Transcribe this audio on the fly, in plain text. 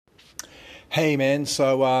Hey, man.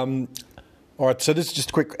 All right, so this is just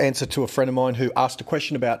a quick answer to a friend of mine who asked a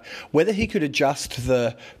question about whether he could adjust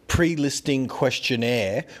the pre-listing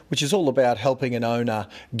questionnaire, which is all about helping an owner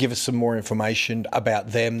give us some more information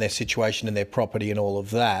about them, their situation and their property and all of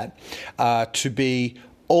that, to be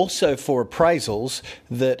also for appraisals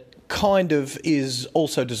that kind of is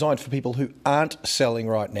also designed for people who aren't selling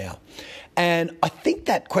right now. And I think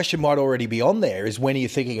that question might already be on there, is when are you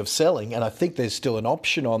thinking of selling? And I think there's still an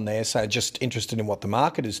option on there, so just interested in what the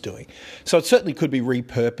market is doing. So it certainly could be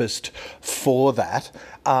repurposed for that.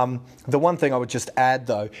 The one thing I would just add,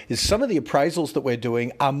 though, is some of the appraisals that we're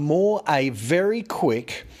doing are more a very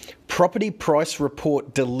quick property price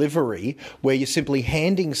report delivery, where you're simply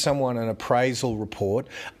handing someone an appraisal report,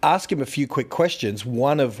 ask him a few quick questions,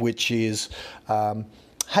 one of which is,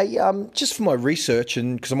 hey, just for my research,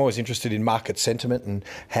 and because I'm always interested in market sentiment and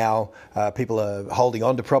how people are holding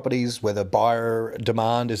on to properties, whether buyer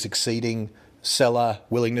demand is exceeding seller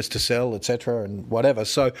willingness to sell, etc., and whatever.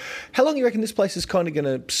 So how long do you reckon this place is kind of going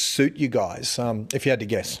to suit you guys, if you had to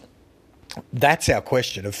guess? That's our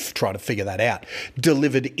question of trying to figure that out.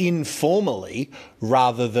 Delivered informally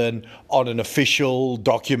rather than on an official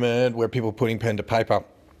document where people are putting pen to paper,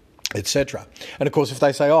 etc. And of course, if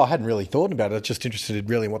they say, oh, I hadn't really thought about it, I'm just interested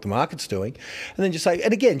really in what the market's doing, and then just say,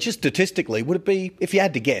 and again, just statistically, would it be, if you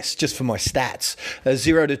had to guess, just for my stats,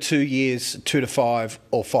 0 to 2 years, 2 to 5,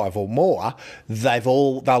 or 5 or more,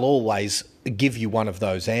 they'll always give you one of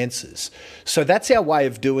those answers. So that's our way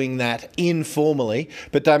of doing that informally.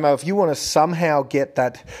 But Damo, if you want to somehow get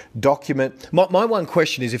that document, my one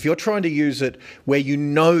question is, if you're trying to use it where you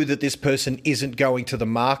know that this person isn't going to the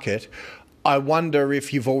market, I wonder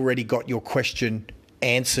if you've already got your question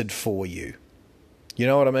answered for you. You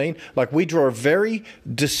know what I mean? Like, we draw a very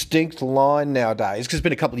distinct line nowadays, because it's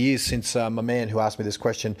been a couple of years since my man who asked me this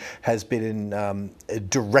question has been in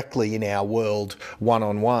directly in our world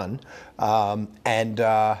one-on-one.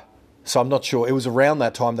 So I'm not sure. It was around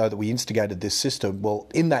that time, though, that we instigated this system. Well,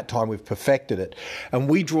 in that time, we've perfected it. And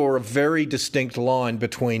we draw a very distinct line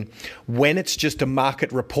between when it's just a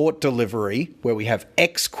market report delivery, where we have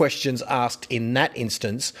X questions asked in that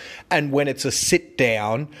instance, and when it's a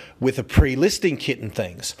sit-down with a pre-listing kit and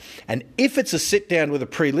things. And if it's a sit-down with a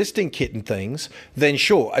pre-listing kit and things, then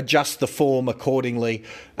sure, adjust the form accordingly.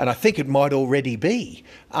 And I think it might already be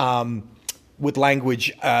with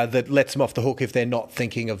language that lets them off the hook if they're not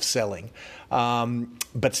thinking of selling,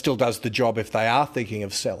 but still does the job if they are thinking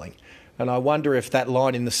of selling. And I wonder if that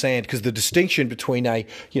line in the sand, because the distinction between a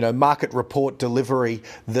market report delivery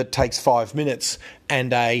that takes 5 minutes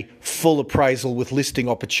and a full appraisal with listing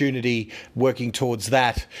opportunity working towards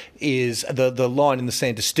that is the line in the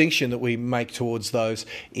sand distinction that we make towards those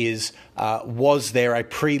is, was there a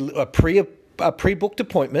pre-booked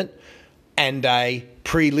appointment and a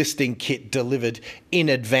pre-listing kit delivered in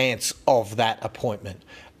advance of that appointment?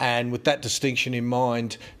 And with that distinction in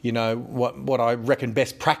mind, what I reckon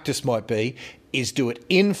best practice might be is do it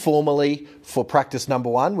informally for practice number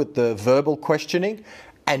 1 with the verbal questioning,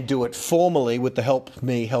 and do it formally with the help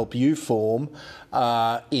me, help you form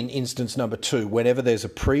in instance number 2. Whenever there's a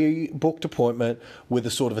pre-booked appointment with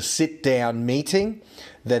a sort of a sit-down meeting,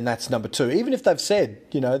 then that's number 2. Even if they've said,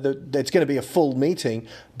 that it's going to be a full meeting,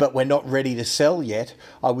 but we're not ready to sell yet,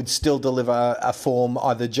 I would still deliver a form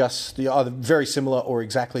either very similar or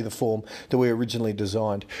exactly the form that we originally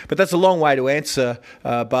designed. But that's a long way to answer,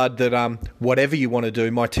 Bud, that whatever you want to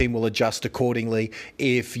do, my team will adjust accordingly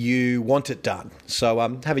if you want it done. So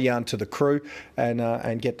have a yarn to the crew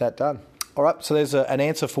and get that done. All right, so there's an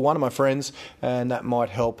answer for one of my friends, and that might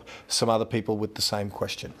help some other people with the same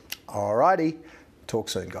question. All righty. Talk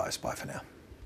soon, guys. Bye for now.